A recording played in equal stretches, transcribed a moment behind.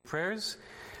prayers.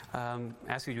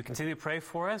 Ask you to continue to pray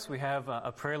for us. We have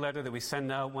a prayer letter that we send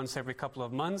out once every couple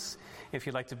of months. If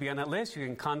you'd like to be on that list, you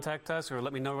can contact us or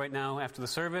let me know right now after the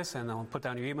service, and I'll put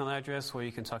down your email address where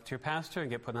you can talk to your pastor and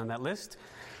get put on that list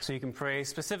so you can pray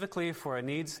specifically for our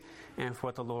needs and for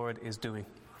what the Lord is doing.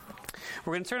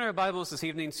 We're going to turn our Bibles this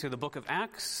evening to the book of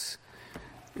Acts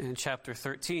in chapter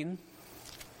 13.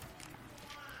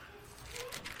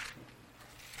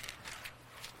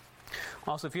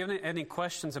 Also, if you have any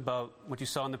questions about what you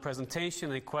saw in the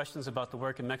presentation, any questions about the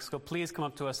work in Mexico, please come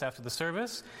up to us after the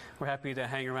service. We're happy to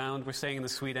hang around. We're staying in the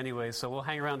suite anyway, so we'll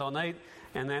hang around all night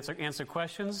and answer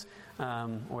questions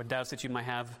or doubts that you might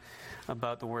have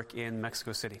about the work in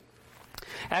Mexico City.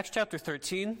 Acts chapter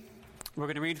 13, we're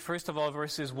going to read first of all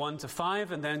verses 1 to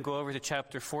 5 and then go over to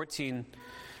chapter 14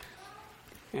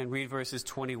 and read verses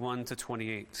 21 to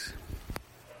 28.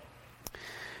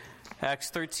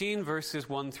 Acts 13, verses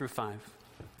 1 through 5.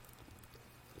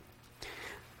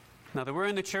 Now there were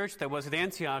in the church that was at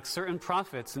Antioch certain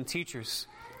prophets and teachers,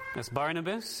 as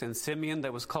Barnabas and Simeon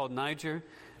that was called Niger,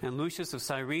 and Lucius of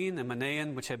Cyrene, and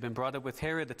Manaen, which had been brought up with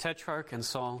Herod the Tetrarch, and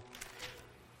Saul.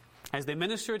 As they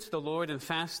ministered to the Lord and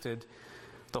fasted,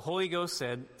 the Holy Ghost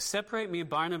said, "Separate me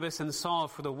Barnabas and Saul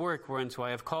for the work whereunto I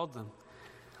have called them."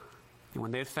 And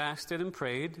when they had fasted and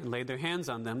prayed and laid their hands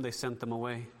on them, they sent them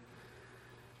away.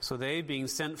 So they, being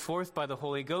sent forth by the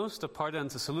Holy Ghost, departed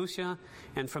unto Seleucia,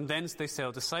 and from thence they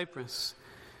sailed to Cyprus.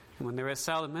 And when they were at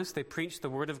Salamis, they preached the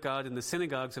word of God in the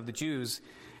synagogues of the Jews,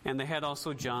 and they had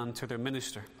also John to their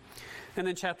minister. And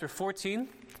in chapter 14,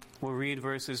 we'll read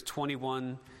verses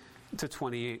 21 to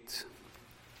 28.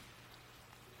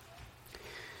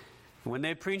 When they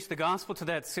had preached the gospel to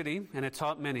that city, and had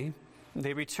taught many,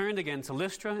 they returned again to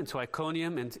Lystra and to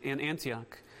Iconium and in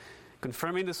Antioch,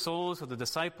 confirming the souls of the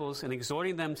disciples and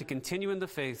exhorting them to continue in the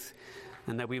faith,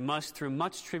 and that we must through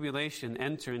much tribulation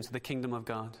enter into the kingdom of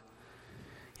God.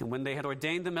 And when they had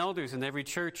ordained them elders in every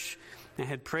church and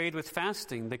had prayed with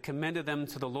fasting, they commended them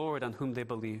to the Lord on whom they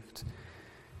believed.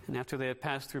 And after they had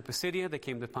passed through Pisidia, they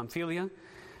came to Pamphylia,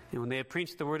 and when they had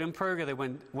preached the word in Perga, they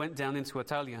went down into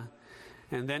Attalia,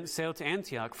 and then sailed to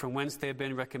Antioch, from whence they had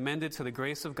been recommended to the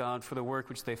grace of God for the work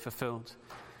which they fulfilled.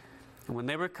 And when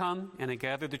they were come and had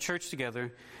gathered the church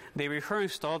together, they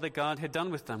rehearsed all that God had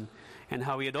done with them, and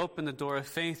how he had opened the door of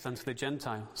faith unto the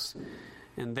Gentiles.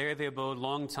 And there they abode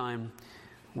long time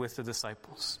with the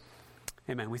disciples.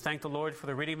 Amen. We thank the Lord for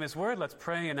the reading of his word. Let's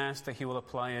pray and ask that he will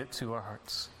apply it to our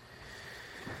hearts.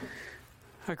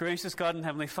 Our gracious God and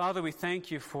Heavenly Father, we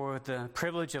thank you for the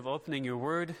privilege of opening your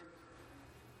word,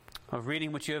 of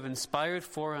reading what you have inspired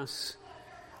for us.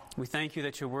 We thank you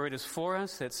that your word is for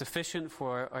us, that's sufficient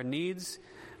for our needs,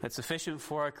 that's sufficient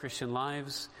for our Christian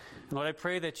lives. And Lord, I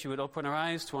pray that you would open our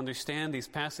eyes to understand these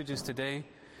passages today,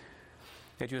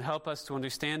 that you would help us to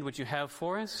understand what you have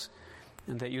for us,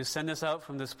 and that you would send us out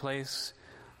from this place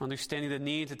understanding the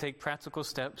need to take practical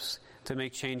steps to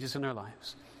make changes in our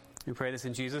lives. We pray this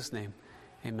in Jesus' name.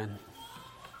 Amen.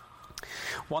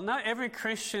 While not every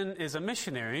Christian is a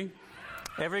missionary,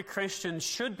 every Christian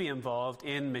should be involved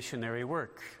in missionary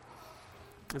work.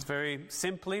 That's very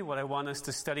simply what I want us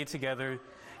to study together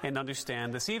and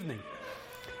understand this evening.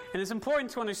 And it's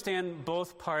important to understand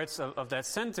both parts of that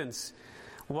sentence.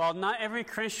 While not every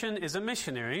Christian is a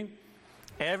missionary,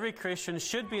 every Christian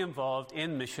should be involved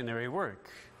in missionary work.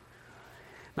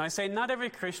 Now I say not every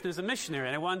Christian is a missionary,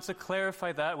 and I want to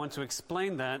clarify that, I want to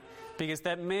explain that, because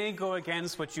that may go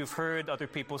against what you've heard other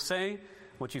people say,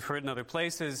 what you've heard in other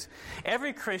places.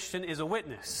 Every Christian is a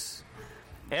witness.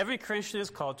 Every Christian is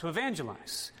called to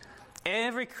evangelize.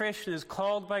 Every Christian is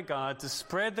called by God to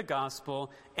spread the gospel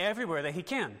everywhere that he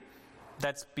can.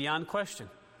 That's beyond question.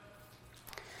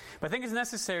 But I think it's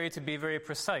necessary to be very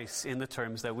precise in the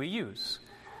terms that we use.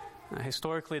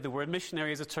 Historically, the word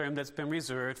missionary is a term that's been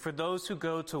reserved for those who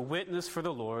go to witness for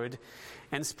the Lord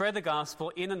and spread the gospel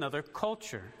in another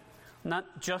culture.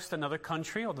 Not just another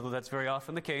country, although that's very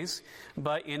often the case,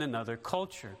 but in another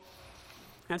culture.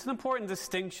 And it's an important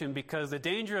distinction, because the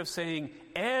danger of saying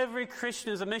every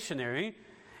Christian is a missionary,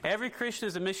 every Christian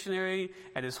is a missionary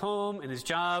at his home, in his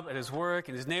job, at his work,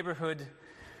 in his neighborhood,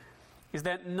 is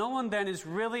that no one then is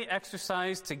really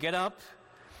exercised to get up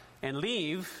and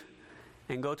leave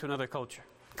and go to another culture.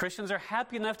 Christians are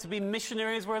happy enough to be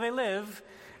missionaries where they live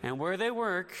and where they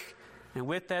work, and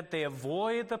with that they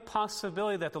avoid the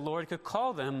possibility that the Lord could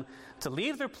call them to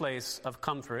leave their place of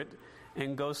comfort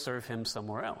and go serve him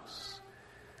somewhere else.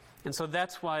 And so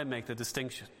that's why I make the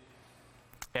distinction.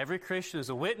 Every Christian is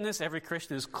a witness. Every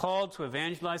Christian is called to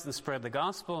evangelize and spread the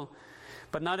gospel.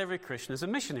 But not every Christian is a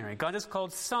missionary. God has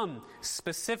called some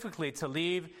specifically to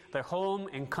leave their home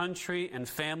and country and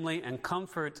family and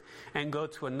comfort and go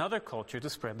to another culture to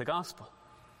spread the gospel.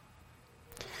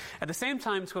 At the same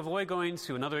time, to avoid going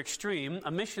to another extreme,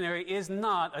 a missionary is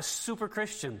not a super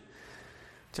Christian.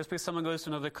 Just because someone goes to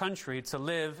another country to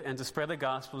live and to spread the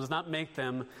gospel does not make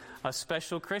them a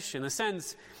special Christian. In a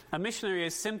sense, a missionary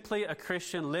is simply a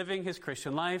Christian living his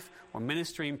Christian life, or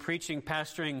ministering, preaching,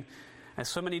 pastoring, as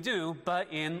so many do, but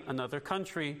in another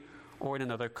country or in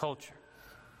another culture.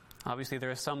 Obviously, there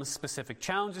are some specific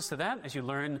challenges to that as you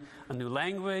learn a new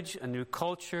language, a new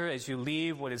culture, as you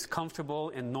leave what is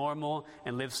comfortable and normal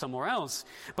and live somewhere else.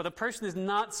 But a person is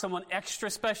not someone extra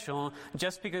special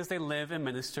just because they live and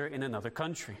minister in another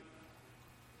country.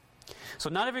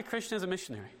 So not every Christian is a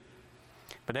missionary,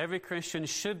 but every Christian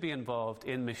should be involved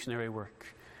in missionary work.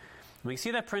 We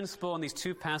see that principle in these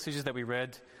two passages that we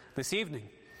read this evening.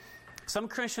 Some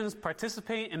Christians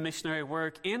participate in missionary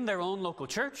work in their own local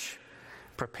church,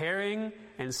 preparing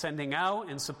and sending out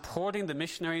and supporting the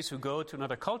missionaries who go to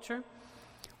another culture,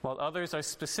 while others are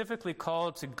specifically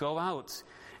called to go out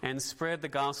and spread the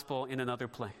gospel in another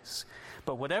place.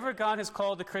 But whatever God has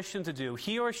called the Christian to do,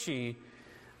 he or she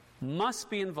must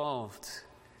be involved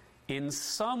in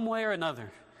some way or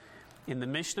another in the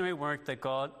missionary work that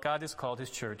God has called his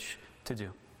church to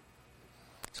do.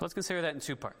 So let's consider that in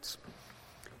two parts.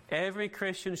 Every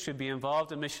Christian should be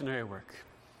involved in missionary work.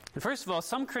 And first of all,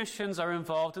 some Christians are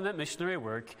involved in that missionary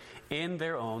work in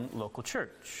their own local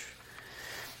church.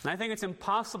 And I think it's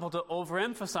impossible to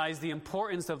overemphasize the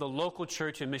importance of the local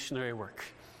church in missionary work.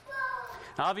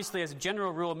 Now, obviously, as a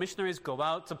general rule, missionaries go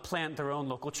out to plant their own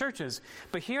local churches.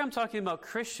 But here I'm talking about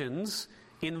Christians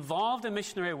involved in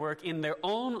missionary work in their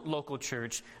own local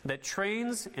church that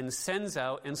trains and sends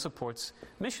out and supports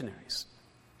missionaries.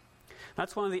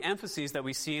 That's one of the emphases that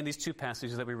we see in these two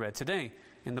passages that we read today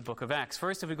in the book of Acts.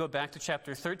 First, if we go back to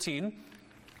chapter 13,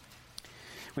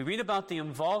 we read about the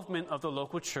involvement of the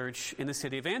local church in the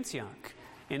city of Antioch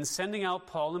in sending out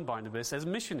Paul and Barnabas as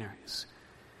missionaries.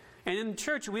 And in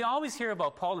church, we always hear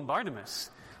about Paul and Barnabas.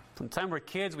 From the time we're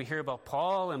kids, we hear about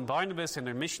Paul and Barnabas and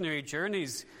their missionary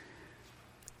journeys.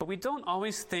 But we don't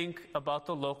always think about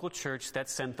the local church that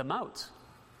sent them out.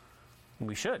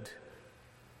 We should.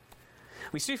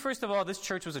 We see, first of all, this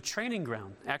church was a training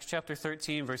ground. Acts chapter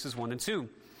 13, verses 1 and 2.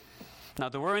 Now,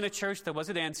 there were in the church that was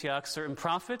at Antioch certain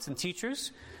prophets and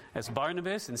teachers, as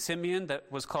Barnabas and Simeon,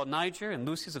 that was called Niger, and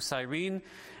Lucius of Cyrene,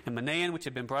 and Manaen, which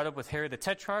had been brought up with Herod the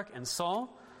Tetrarch, and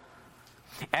Saul.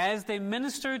 As they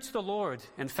ministered to the Lord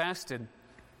and fasted,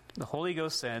 the Holy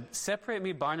Ghost said, "Separate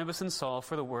me Barnabas and Saul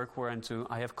for the work whereunto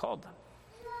I have called them."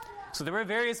 So there were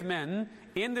various men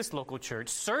in this local church,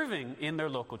 serving in their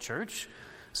local church,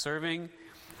 serving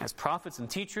as prophets and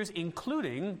teachers,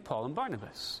 including Paul and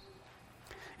Barnabas.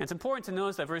 And it's important to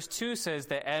notice that verse 2 says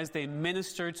that as they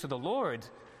ministered to the Lord,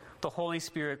 the Holy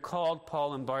Spirit called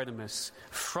Paul and Barnabas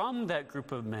from that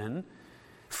group of men,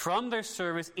 from their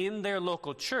service in their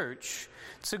local church,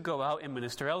 to go out and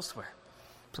minister elsewhere.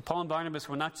 So Paul and Barnabas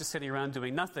were not just sitting around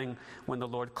doing nothing when the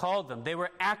Lord called them. They were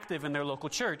active in their local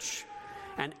church.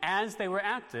 And as they were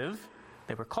active,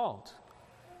 they were called.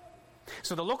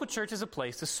 So the local church is a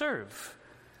place to serve.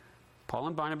 Paul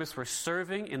and Barnabas were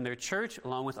serving in their church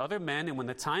along with other men, and when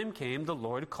the time came, the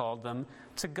Lord called them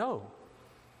to go.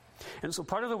 And so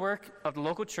part of the work of the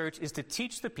local church is to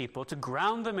teach the people, to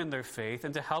ground them in their faith,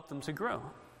 and to help them to grow.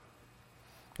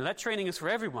 Now, that training is for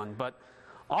everyone, but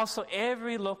also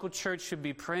every local church should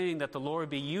be praying that the Lord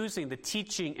be using the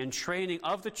teaching and training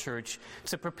of the church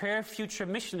to prepare future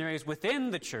missionaries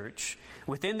within the church,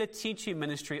 within the teaching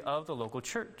ministry of the local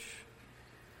church.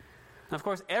 And of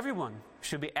course, everyone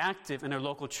should be active in their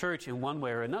local church in one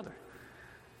way or another.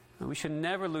 And we should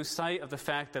never lose sight of the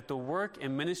fact that the work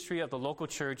and ministry of the local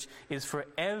church is for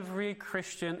every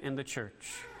Christian in the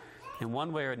church, in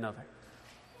one way or another.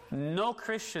 No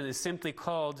Christian is simply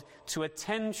called to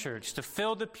attend church, to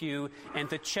fill the pew, and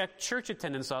to check church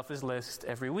attendance off his list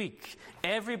every week.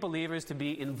 Every believer is to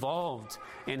be involved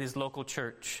in his local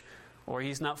church, or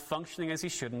he's not functioning as he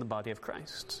should in the body of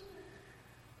Christ.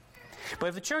 But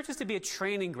if the church is to be a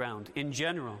training ground in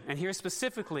general, and here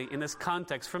specifically in this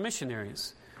context for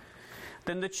missionaries,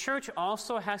 then the church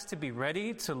also has to be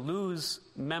ready to lose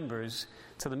members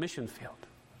to the mission field.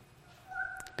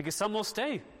 Because some will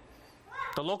stay.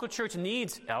 The local church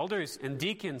needs elders and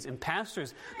deacons and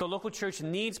pastors. The local church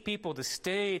needs people to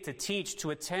stay, to teach,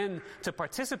 to attend, to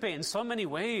participate in so many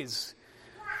ways.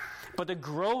 But a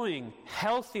growing,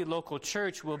 healthy local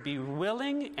church will be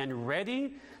willing and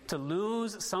ready to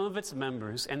lose some of its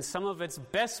members and some of its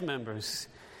best members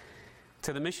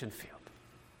to the mission field.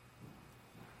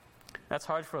 That's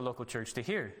hard for a local church to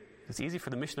hear. It's easy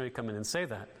for the missionary to come in and say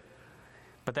that.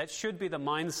 But that should be the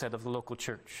mindset of the local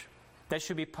church. That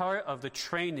should be part of the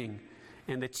training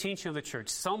and the teaching of the church.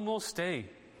 Some will stay,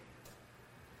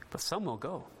 but some will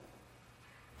go.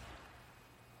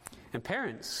 And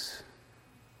parents,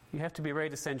 you have to be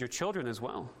ready to send your children as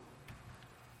well.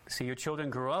 See your children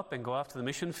grow up and go off to the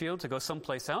mission field to go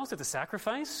someplace else. It's a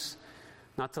sacrifice.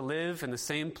 Not to live in the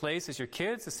same place as your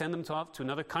kids, to send them off to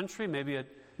another country, maybe a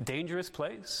dangerous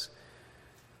place.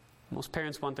 Most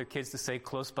parents want their kids to stay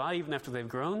close by even after they've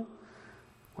grown.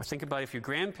 Or think about if you're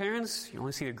grandparents, you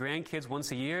only see your grandkids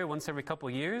once a year, once every couple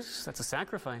of years. That's a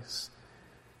sacrifice.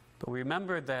 But we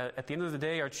remember that at the end of the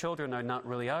day, our children are not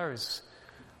really ours.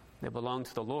 They belong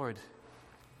to the Lord.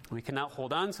 We cannot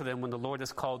hold on to them when the Lord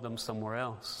has called them somewhere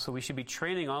else. So we should be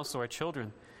training also our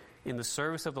children in the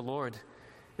service of the Lord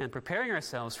and preparing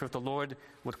ourselves for if the Lord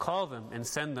would call them and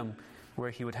send them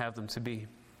where He would have them to be.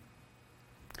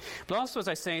 But also, as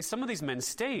I say, some of these men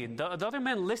stayed. The other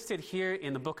men listed here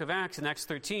in the book of Acts, in Acts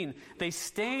 13, they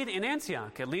stayed in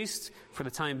Antioch, at least for the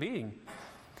time being.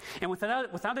 And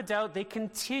without a doubt, they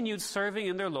continued serving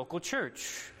in their local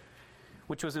church,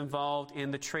 which was involved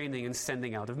in the training and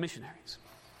sending out of missionaries.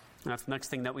 And that's the next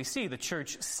thing that we see. The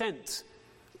church sent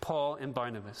Paul and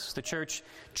Barnabas. The church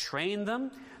trained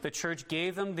them. The church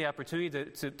gave them the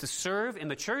opportunity to serve in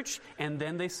the church, and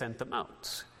then they sent them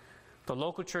out. The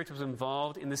local church was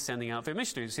involved in the sending out of their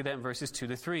missionaries. You see that in verses 2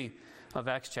 to 3 of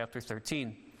Acts chapter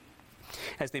 13.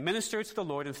 As they ministered to the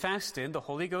Lord and fasted, the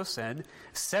Holy Ghost said,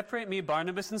 "Separate me,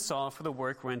 Barnabas and Saul, for the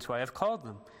work whereunto I have called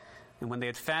them." And when they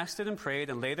had fasted and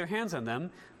prayed and laid their hands on them,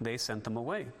 they sent them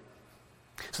away.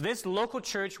 So this local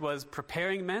church was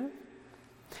preparing men.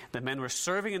 The men were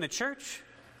serving in the church.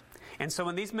 And so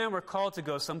when these men were called to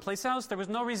go someplace else, there was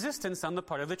no resistance on the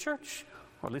part of the church.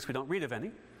 Or at least we don't read of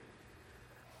any.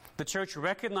 The church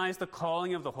recognized the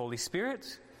calling of the Holy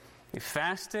Spirit. They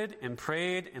fasted and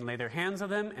prayed and laid their hands on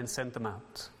them and sent them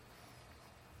out.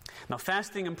 Now,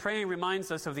 fasting and praying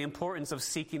reminds us of the importance of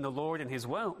seeking the Lord in His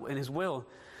will,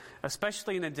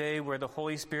 especially in a day where the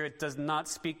Holy Spirit does not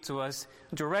speak to us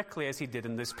directly as He did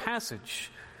in this passage.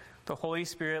 The Holy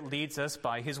Spirit leads us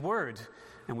by His Word,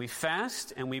 and we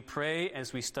fast and we pray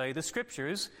as we study the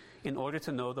Scriptures in order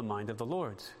to know the mind of the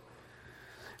Lord.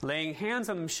 Laying hands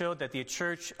on them showed that the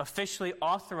church officially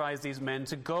authorized these men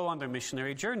to go on their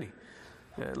missionary journey.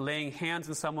 Laying hands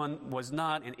on someone was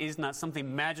not and is not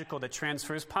something magical that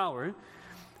transfers power,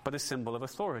 but a symbol of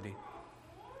authority.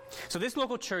 So this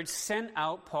local church sent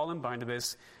out Paul and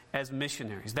Barnabas as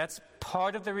missionaries. That's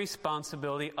part of the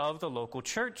responsibility of the local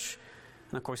church,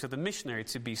 and of course of the missionary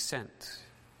to be sent.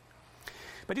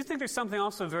 But I do think there's something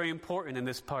also very important in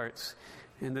this part,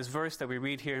 in this verse that we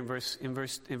read here in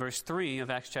verse 3 of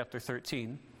Acts chapter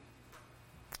 13.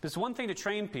 It's one thing to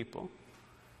train people.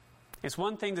 It's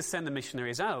one thing to send the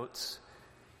missionaries out,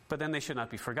 but then they should not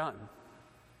be forgotten.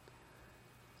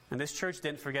 And this church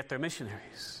didn't forget their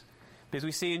missionaries. Because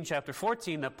we see in chapter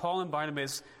 14 that Paul and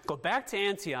Barnabas go back to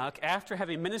Antioch after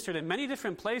having ministered in many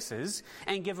different places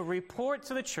and give a report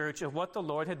to the church of what the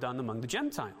Lord had done among the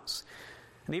Gentiles.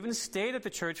 And even stayed at the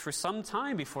church for some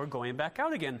time before going back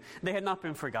out again. They had not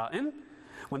been forgotten.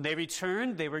 When they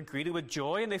returned, they were greeted with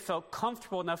joy and they felt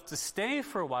comfortable enough to stay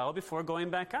for a while before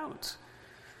going back out.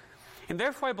 And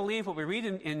therefore I believe what we read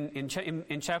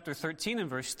in chapter 13 and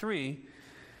verse 3,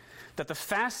 that the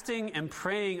fasting and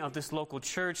praying of this local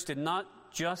church did not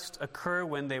just occur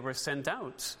when they were sent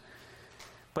out,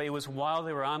 but it was while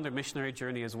they were on their missionary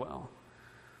journey as well.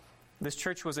 This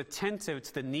church was attentive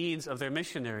to the needs of their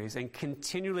missionaries and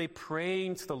continually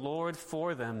praying to the Lord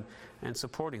for them and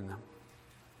supporting them.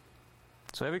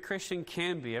 So every Christian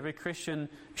every Christian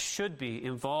should be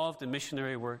involved in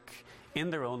missionary work in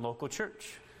their own local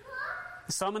church.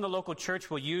 Some in the local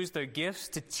church will use their gifts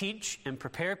to teach and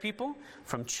prepare people,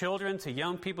 from children to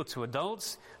young people to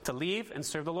adults, to leave and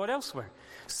serve the Lord elsewhere.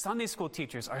 Sunday school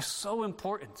teachers are so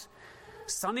important.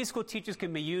 Sunday school teachers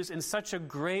can be used in such a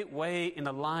great way in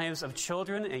the lives of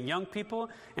children and young people,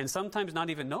 and sometimes not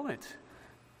even know it.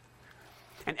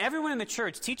 And everyone in the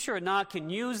church, teacher or not, can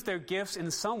use their gifts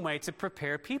in some way to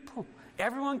prepare people.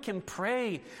 Everyone can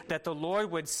pray that the Lord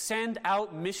would send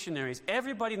out missionaries.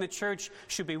 Everybody in the church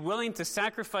should be willing to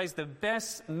sacrifice the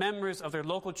best members of their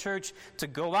local church to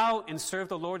go out and serve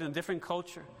the Lord in a different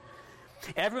culture.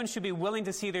 Everyone should be willing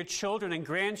to see their children and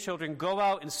grandchildren go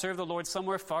out and serve the Lord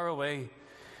somewhere far away.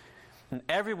 And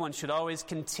everyone should always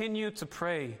continue to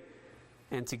pray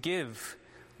and to give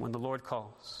when the Lord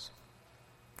calls.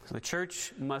 So the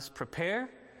church must prepare,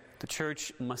 the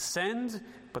church must send,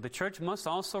 but the church must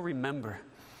also remember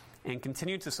and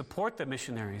continue to support the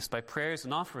missionaries by prayers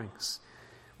and offerings.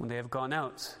 when they have gone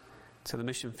out to the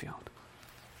mission field.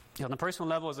 On a personal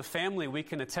level, as a family, we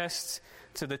can attest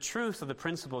to the truth of the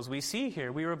principles we see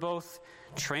here. We were both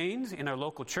trained in our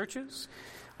local churches.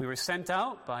 We were sent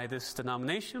out by this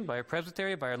denomination, by our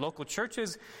presbytery, by our local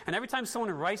churches. And every time someone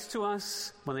writes to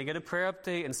us, when they get a prayer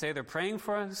update and say they're praying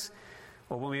for us,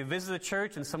 or when we visit a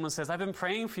church and someone says, I've been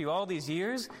praying for you all these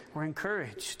years, we're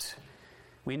encouraged.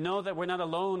 We know that we're not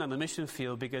alone on the mission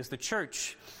field because the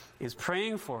church is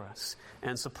praying for us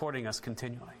and supporting us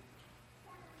continually.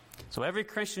 So every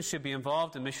Christian should be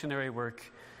involved in missionary work,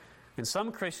 and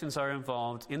some Christians are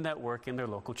involved in that work in their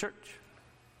local church.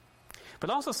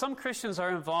 But also some Christians are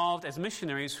involved as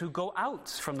missionaries who go out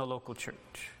from the local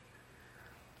church.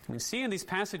 We see in these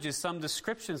passages some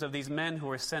descriptions of these men who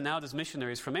were sent out as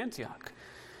missionaries from Antioch.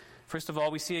 First of all,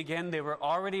 we see again they were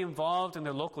already involved in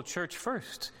their local church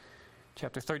first.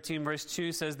 Chapter 13, verse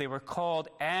 2 says they were called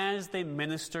as they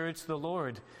ministered to the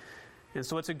Lord. And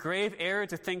so it's a grave error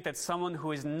to think that someone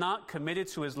who is not committed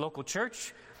to his local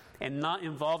church and not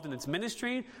involved in its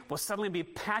ministry will suddenly be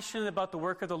passionate about the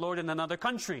work of the Lord in another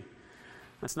country.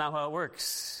 That's not how it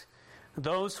works.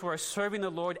 Those who are serving the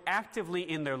Lord actively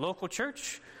in their local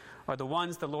church are the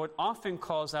ones the Lord often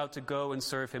calls out to go and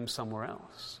serve him somewhere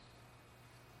else.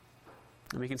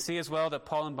 And we can see as well that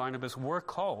Paul and Barnabas were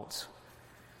called.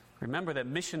 Remember that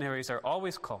missionaries are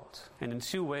always called, and in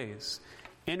two ways: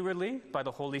 inwardly by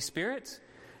the Holy Spirit,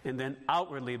 and then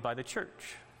outwardly by the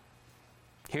church.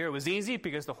 Here it was easy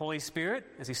because the Holy Spirit,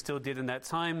 as he still did in that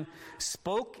time,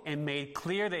 spoke and made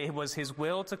clear that it was his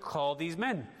will to call these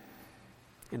men.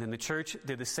 And then the church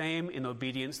did the same in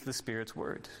obedience to the Spirit's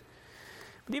word.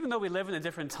 But even though we live in a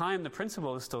different time, the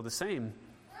principle is still the same.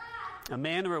 A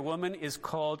man or a woman is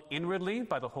called inwardly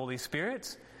by the Holy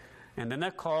Spirit, and then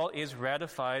that call is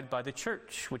ratified by the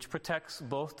church, which protects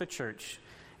both the church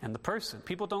and the person.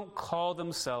 People don't call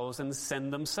themselves and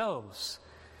send themselves.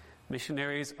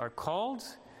 Missionaries are called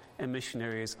and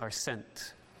missionaries are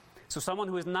sent. So someone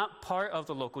who is not part of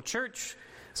the local church,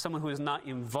 someone who is not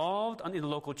involved in the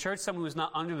local church, someone who is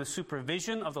not under the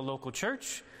supervision of the local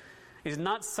church, is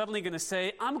not suddenly going to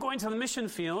say, I'm going to the mission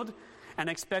field, and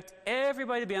expect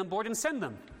everybody to be on board and send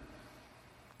them.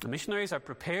 The missionaries are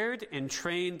prepared and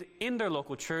trained in their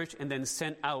local church and then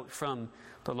sent out from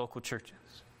the local churches.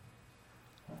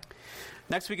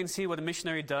 Next, we can see what a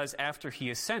missionary does after he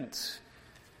is sent.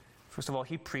 First of all,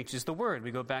 he preaches the word.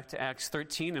 We go back to Acts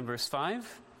 13 and verse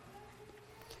 5.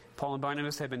 Paul and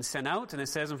Barnabas had been sent out, and it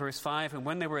says in verse 5, and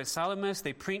when they were at Salamis,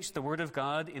 they preached the word of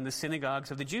God in the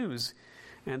synagogues of the Jews,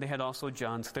 and they had also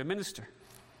John to their minister.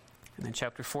 And then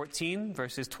chapter 14,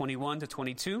 verses 21 to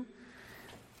 22.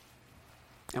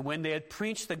 And when they had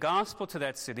preached the gospel to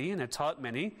that city and had taught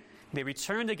many, they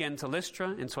returned again to Lystra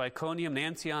and to Iconium and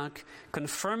Antioch,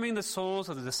 confirming the souls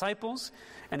of the disciples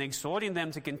and exhorting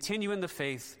them to continue in the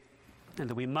faith, and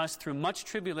that we must, through much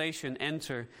tribulation,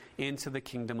 enter into the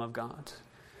kingdom of God.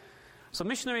 So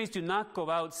missionaries do not go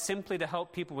out simply to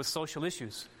help people with social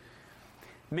issues.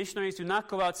 Missionaries do not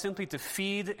go out simply to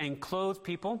feed and clothe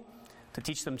people, to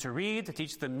teach them to read, to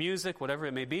teach them music, whatever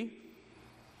it may be.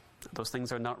 Those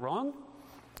things are not wrong.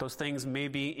 Those things may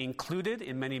be included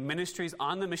in many ministries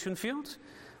on the mission field,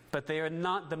 but they are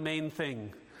not the main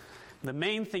thing. The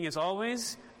main thing is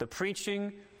always the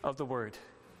preaching of the word.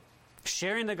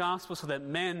 Sharing the gospel so that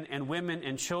men and women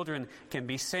and children can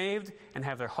be saved and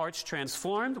have their hearts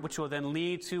transformed, which will then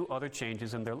lead to other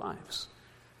changes in their lives.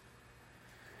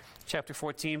 Chapter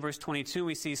 14, verse 22,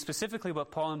 we see specifically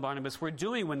what Paul and Barnabas were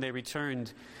doing when they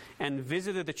returned and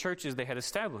visited the churches they had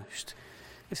established.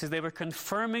 It says they were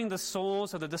confirming the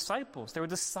souls of the disciples. They were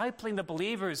discipling the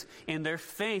believers in their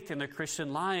faith, in their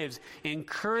Christian lives,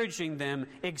 encouraging them,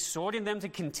 exhorting them to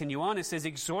continue on. It says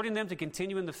exhorting them to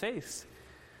continue in the faith.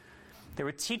 They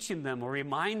were teaching them or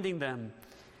reminding them,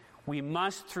 we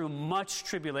must, through much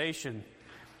tribulation,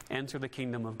 enter the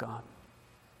kingdom of God.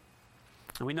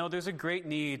 And we know there's a great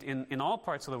need in all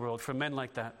parts of the world for men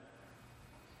like that.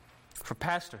 For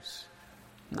pastors,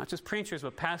 not just preachers,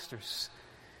 but pastors,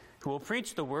 who will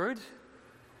preach the word,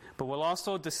 but will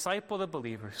also disciple the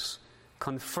believers,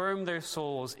 confirm their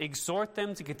souls, exhort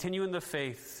them to continue in the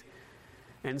faith,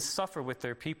 and suffer with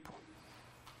their people.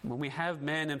 When we have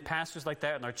men and pastors like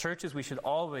that in our churches, we should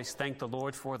always thank the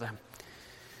Lord for them.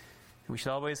 We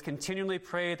should always continually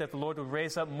pray that the Lord would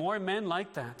raise up more men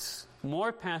like that,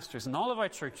 more pastors in all of our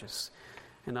churches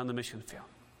and on the mission field.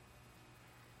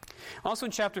 Also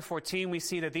in chapter 14, we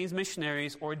see that these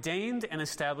missionaries ordained and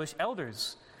established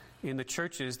elders in the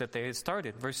churches that they had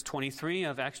started. Verse 23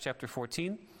 of Acts chapter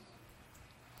 14.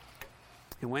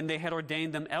 And when they had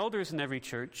ordained them elders in every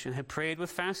church and had prayed with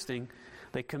fasting,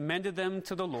 they commended them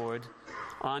to the Lord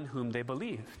on whom they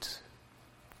believed.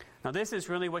 Now, this is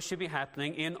really what should be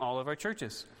happening in all of our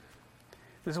churches.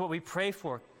 This is what we pray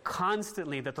for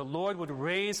constantly, that the Lord would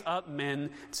raise up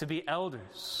men to be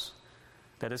elders,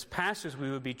 that as pastors we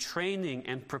would be training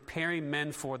and preparing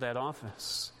men for that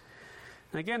office.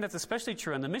 And again, that's especially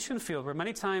true on the mission field, where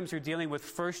many times you're dealing with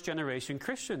first-generation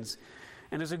Christians.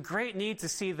 And there's a great need to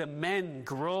see the men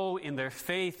grow in their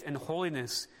faith and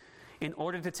holiness in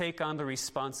order to take on the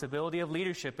responsibility of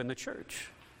leadership in the church.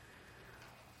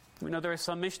 We know there are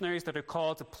some missionaries that are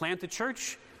called to plant the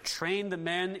church, train the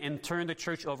men, and turn the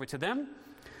church over to them.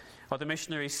 Other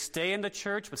missionaries stay in the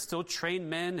church but still train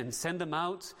men and send them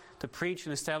out to preach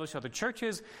and establish other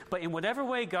churches. But in whatever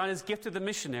way God has gifted the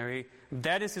missionary,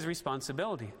 that is his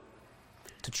responsibility,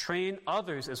 to train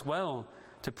others as well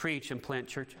to preach and plant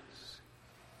churches.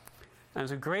 And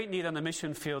there's a great need on the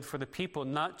mission field for the people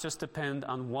not just depend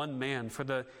on one man, for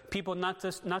the people not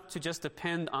to just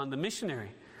depend on the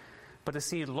missionary, but to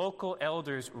see local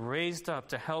elders raised up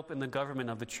to help in the government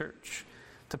of the church,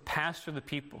 to pastor the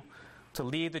people, to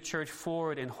lead the church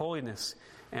forward in holiness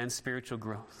and spiritual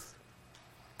growth.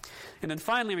 And then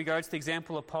finally, in regards to the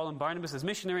example of Paul and Barnabas as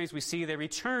missionaries, we see they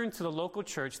returned to the local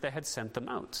church that had sent them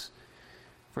out.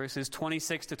 Verses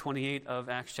 26 to 28 of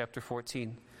Acts chapter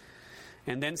 14.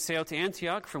 And then sailed to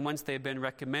Antioch, from whence they had been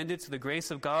recommended to the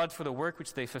grace of God for the work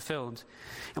which they fulfilled.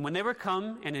 And when they were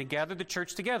come and had gathered the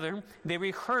church together, they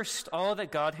rehearsed all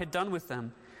that God had done with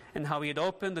them, and how he had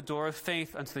opened the door of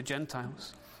faith unto the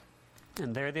Gentiles.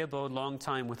 And there they abode long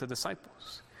time with the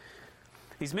disciples.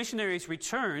 These missionaries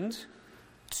returned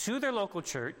to their local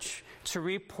church to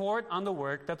report on the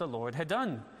work that the Lord had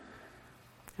done.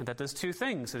 And that does two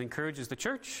things. It encourages the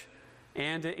church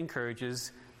and it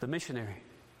encourages the missionary.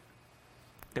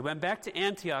 They went back to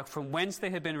Antioch, from whence they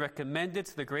had been recommended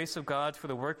to the grace of God for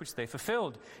the work which they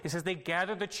fulfilled. It says they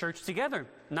gathered the church together,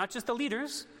 not just the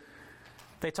leaders.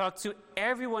 They talked to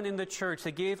everyone in the church.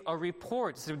 They gave a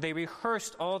report. So they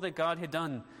rehearsed all that God had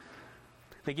done.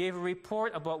 They gave a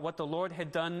report about what the Lord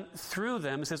had done through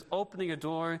them. It says opening a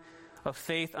door of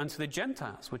faith unto the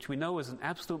Gentiles, which we know is an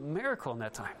absolute miracle in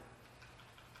that time.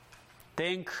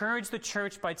 They encouraged the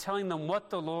church by telling them what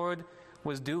the Lord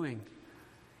was doing.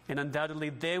 And undoubtedly,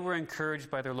 they were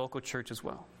encouraged by their local church as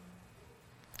well.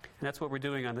 And that's what we're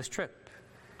doing on this trip.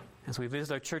 As we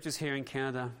visit our churches here in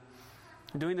Canada,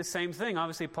 we're doing the same thing.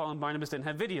 Obviously, Paul and Barnabas didn't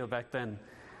have video back then,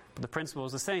 but the principle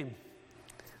is the same.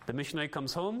 The missionary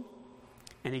comes home,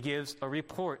 and he gives a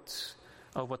report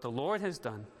of what the Lord has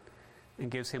done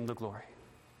and gives him the glory.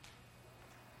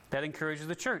 That encourages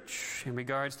the church in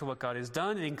regards to what God has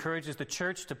done. It encourages the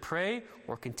church to pray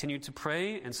or continue to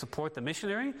pray and support the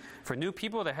missionary, for new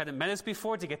people that hadn't met us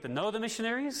before to get to know the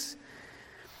missionaries.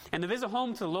 And the visit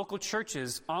home to the local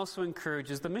churches also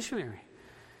encourages the missionary,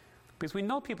 because we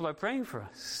know people are praying for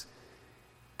us.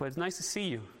 But it's nice to see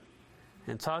you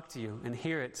and talk to you and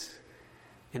hear it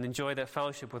and enjoy that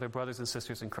fellowship with our brothers and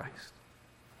sisters in Christ.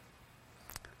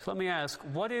 So let me ask,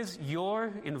 what is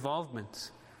your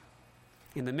involvement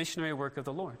in the missionary work of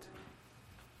the Lord?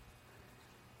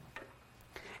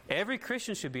 Every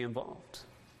Christian should be involved.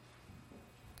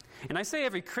 And I say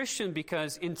every Christian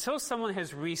because until someone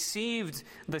has received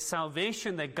the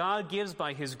salvation that God gives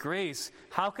by His grace,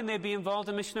 how can they be involved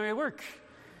in missionary work?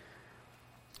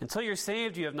 Until you're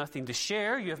saved, you have nothing to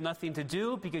share, you have nothing to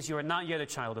do, because you are not yet a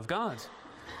child of God.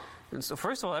 And so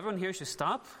first of all, everyone here should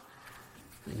stop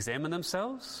and examine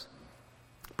themselves,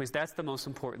 because that's the most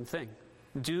important thing.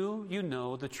 Do you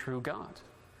know the true God?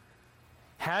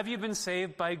 Have you been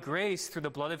saved by grace through the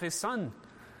blood of His Son?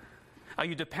 Are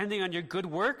you depending on your good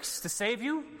works to save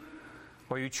you?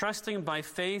 Or are you trusting by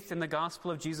faith in the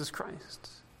gospel of Jesus Christ?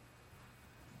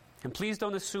 And please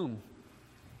don't assume.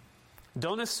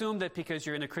 Don't assume that because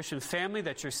you're in a Christian family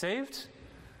that you're saved.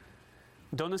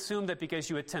 Don't assume that because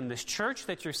you attend this church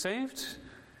that you're saved.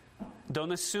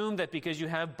 Don't assume that because you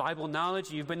have Bible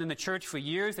knowledge, you've been in the church for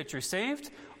years, that you're saved.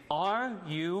 Are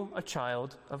you a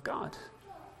child of God?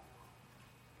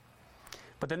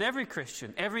 But then every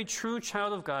Christian, every true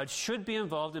child of God should be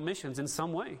involved in missions in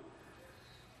some way.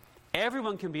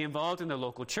 Everyone can be involved in their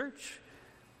local church.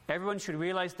 Everyone should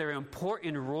realize their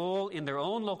important role in their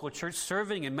own local church,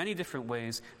 serving in many different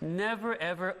ways. Never,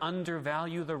 ever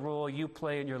undervalue the role you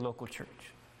play in your local church.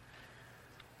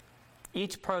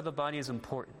 Each part of the body is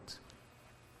important.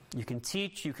 You can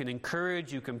teach, you can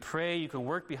encourage, you can pray, you can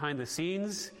work behind the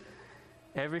scenes.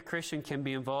 Every Christian can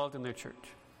be involved in their church.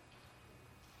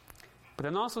 But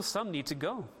then also some need to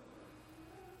go.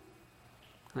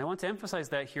 And I want to emphasize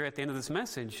that here at the end of this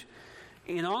message.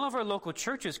 In all of our local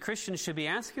churches, Christians should be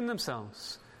asking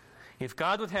themselves, if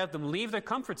God would have them leave their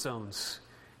comfort zones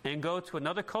and go to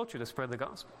another culture to spread the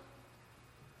gospel.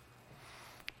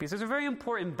 Because there's a very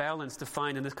important balance to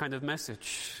find in this kind of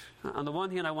message. On the one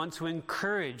hand, I want to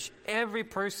encourage every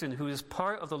person who is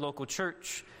part of the local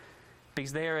church,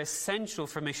 because they are essential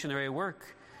for missionary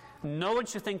work. No one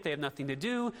should think they have nothing to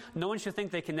do. No one should think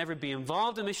they can never be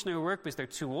involved in missionary work because they're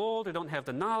too old or don't have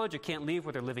the knowledge or can't leave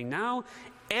where they're living now.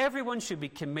 Everyone should be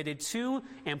committed to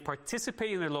and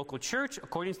participating in their local church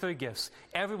according to their gifts.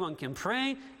 Everyone can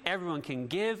pray, everyone can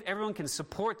give, everyone can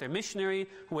support their missionary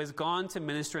who has gone to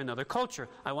minister in another culture.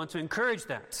 I want to encourage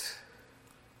that.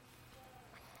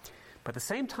 But at the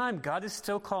same time, God is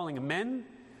still calling men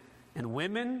and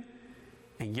women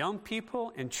and young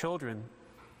people and children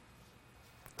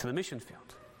to the mission field.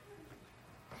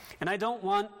 And I don't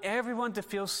want everyone to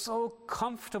feel so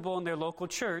comfortable in their local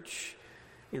church,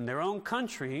 in their own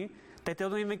country, that they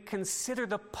don't even consider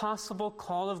the possible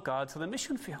call of God to the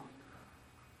mission field.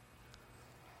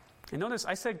 And notice,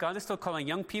 I said God is still calling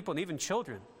young people and even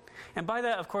children. And by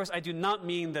that, of course, I do not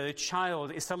mean that a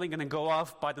child is suddenly going to go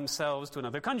off by themselves to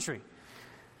another country.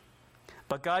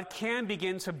 But God can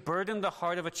begin to burden the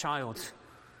heart of a child,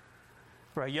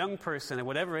 for a young person at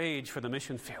whatever age, for the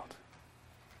mission field.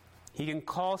 He can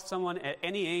call someone at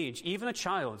any age, even a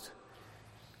child,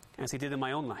 as he did in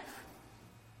my own life.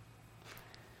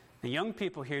 The young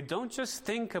people here, don't just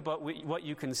think about what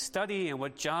you can study and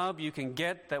what job you can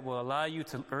get that will allow you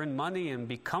to earn money and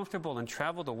be comfortable and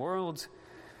travel the world.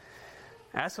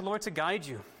 Ask the Lord to guide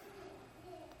you.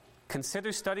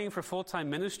 Consider studying for full-time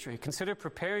ministry. Consider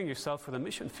preparing yourself for the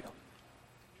mission field.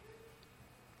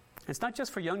 It's not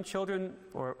just for young children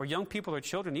or young people or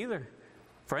children either.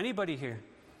 For anybody here.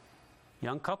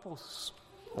 Young couples,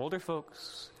 older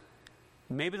folks.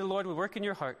 Maybe the Lord would work in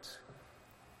your heart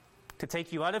to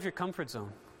take you out of your comfort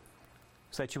zone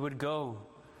so that you would go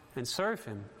and serve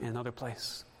Him in another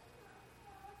place.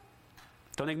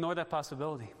 Don't ignore that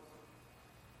possibility.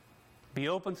 Be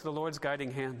open to the Lord's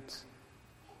guiding hand.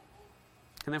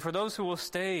 And then for those who will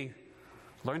stay,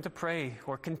 learn to pray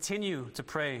or continue to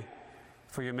pray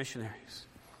for your missionaries.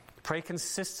 Pray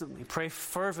consistently, pray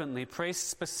fervently, pray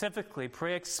specifically,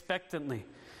 pray expectantly.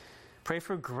 Pray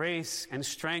for grace and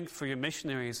strength for your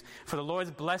missionaries, for the Lord's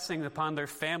blessing upon their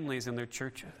families and their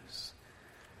churches.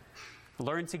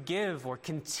 Learn to give or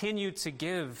continue to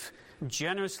give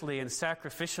generously and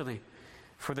sacrificially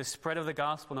for the spread of the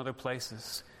gospel in other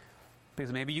places.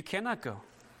 Because maybe you cannot go,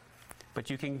 but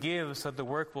you can give so that the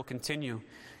work will continue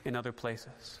in other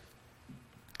places.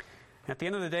 At the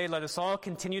end of the day, let us all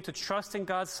continue to trust in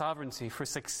God's sovereignty for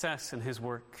success in His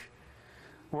work.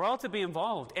 We're all to be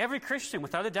involved, every Christian,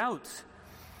 without a doubt.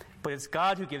 But it's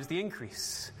God who gives the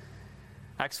increase.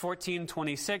 Acts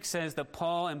 14:26 says that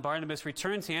Paul and Barnabas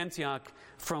returned to Antioch,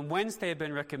 from whence they had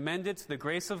been recommended to the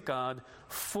grace of God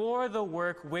for the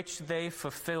work which they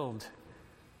fulfilled.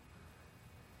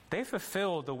 They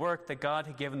fulfilled the work that God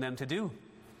had given them to do.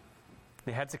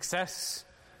 They had success,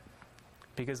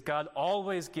 because God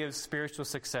always gives spiritual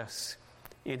success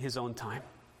in His own time.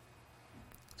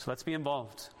 So let's be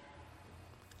involved.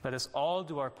 Let us all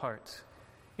do our part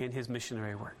in His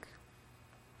missionary work.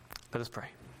 Let us pray.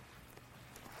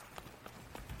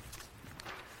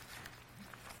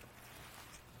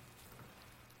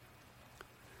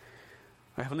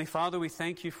 Our Heavenly Father, we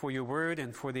thank You for Your word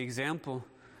and for the example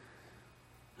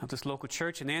of this local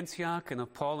church in Antioch and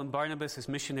of Paul and Barnabas as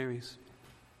missionaries.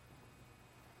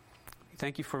 We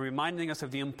thank You for reminding us of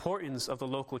the importance of the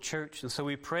local church. And so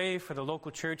we pray for the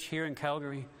local church here in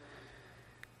Calgary.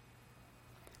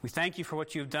 We thank You for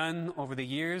what You've done over the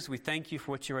years. We thank You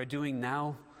for what You are doing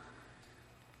now.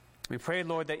 We pray,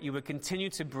 Lord, that You would continue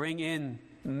to bring in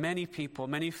many people,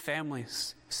 many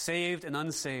families, saved and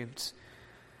unsaved,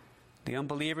 the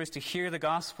unbelievers to hear the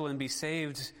gospel and be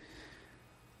saved,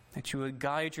 that You would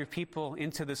guide Your people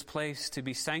into this place to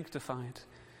be sanctified,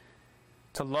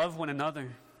 to love one another,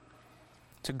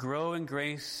 to grow in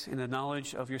grace in the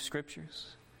knowledge of Your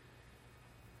scriptures.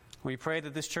 We pray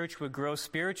that this church would grow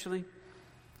spiritually,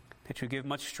 that You give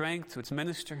much strength to its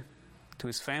minister, to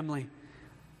his family,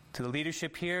 to the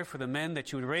leadership here, for the men,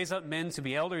 that You would raise up men to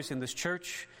be elders in this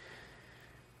church.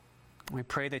 We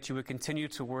pray that You would continue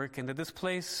to work, and that this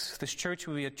place, this church,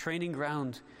 will be a training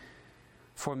ground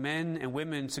for men and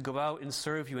women to go out and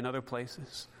serve You in other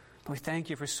places. We thank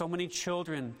You for so many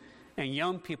children and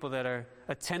young people that are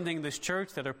attending this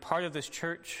church, that are part of this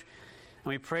church. And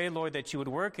we pray, Lord, that You would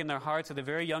work in their hearts at a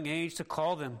very young age to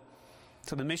call them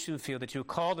to the mission field, that You would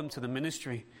call them to the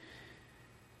ministry.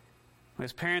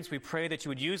 As parents, we pray that You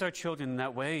would use our children in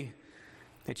that way,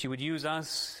 that You would use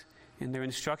us in their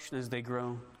instruction as they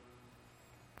grow.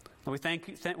 Lord,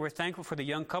 we're thankful for the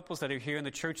young couples that are here in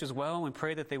the church as well, and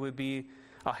pray that they would be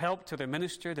a help to their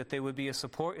minister, that they would be a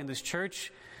support in this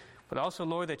church, but also,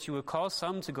 Lord, that you would call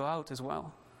some to go out as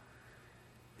well.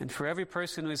 And for every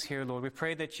person who is here, Lord, we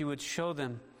pray that you would show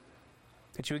them,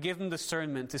 that you would give them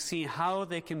discernment to see how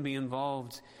they can be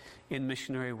involved in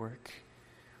missionary work.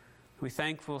 We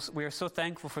are so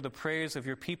thankful for the prayers of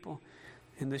your people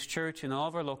in this church and all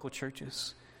of our local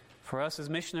churches. For us as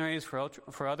missionaries,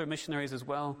 for other missionaries as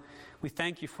well. We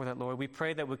thank you for that, Lord. We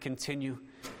pray that would continue.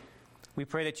 We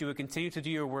pray that you would continue to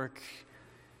do your work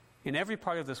in every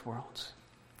part of this world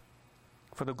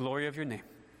for the glory of your name.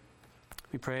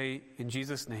 We pray in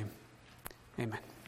Jesus' name. Amen.